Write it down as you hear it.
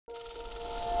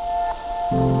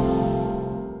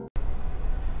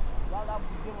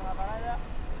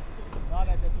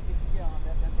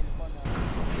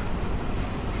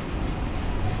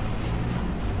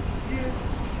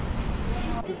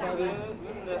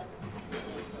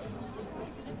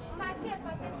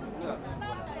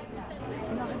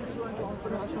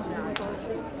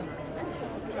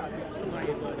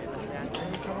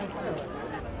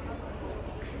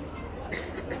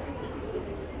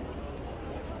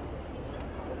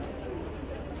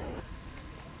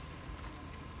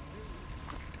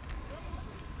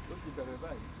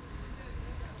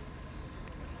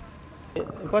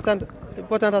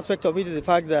Important aspect of it is the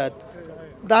fact that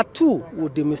that too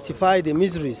would demystify the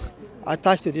miseries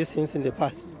attached to these things in the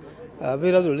past.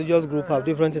 Various religious groups have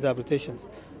different interpretations.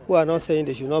 We are not saying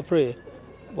they should not pray,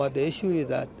 but the issue is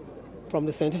that from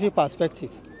the scientific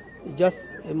perspective, it's just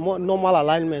a more normal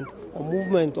alignment or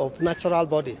movement of natural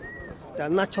bodies. They are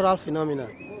natural phenomena,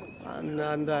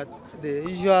 and that the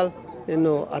usual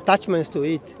attachments to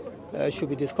it should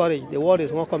be discouraged. The world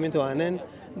is not coming to an end.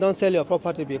 Don't sell your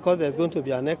property because there's going to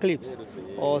be an eclipse,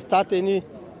 or start any,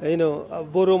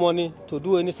 borrow money to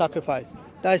do any sacrifice.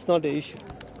 That is not the issue.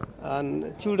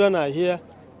 And children are here.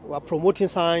 We are promoting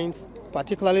science,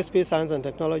 particularly space science and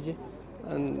technology,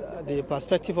 and the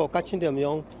perspective of catching them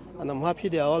young. And I'm happy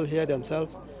they are all here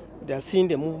themselves. They are seeing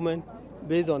the movement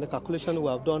based on the calculation we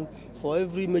have done for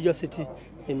every major city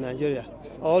in Nigeria,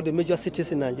 all the major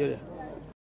cities in Nigeria.